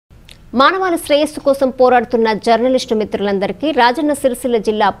మానవాళి శ్రేయస్సు కోసం పోరాడుతున్న జర్నలిస్టు మిత్రులందరికీ రాజన్న సిరిసిల్ల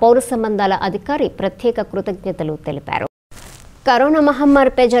జిల్లా పౌర సంబంధాల అధికారి ప్రత్యేక కృతజ్ఞతలు తెలిపారు. కరోనా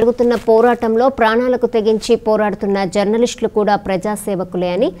మహమ్మారిపై జరుగుతున్న పోరాటంలో ప్రాణాలకు తెగించి పోరాడుతున్న జర్నలిస్టులు కూడా ప్రజాసేవకులే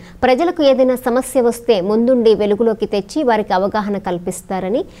అని, ప్రజలకు ఏదైనా సమస్య వస్తే ముందుండి వెలుగులోకి తెచ్చి వారికి అవగాహన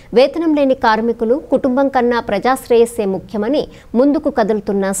కల్పిస్తారని, వేతనం లేని కార్మికులు కుటుంబం కన్నా ప్రజాశ్రేయస్సే ముఖ్యమని ముందుకు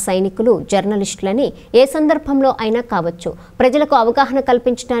కదులుతున్న సైనికులు జర్నలిస్టులని ఏ సందర్భంలో అయినా కావచ్చు. ప్రజలకు అవగాహన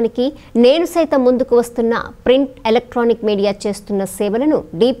కల్పించడానికి నేను సైతం ముందుకు వస్తున్న ప్రింట్, ఎలక్ట్రానిక్ మీడియా చేస్తున్న సేవలను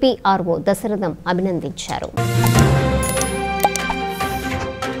Dpro దశరథం అభినందించారు.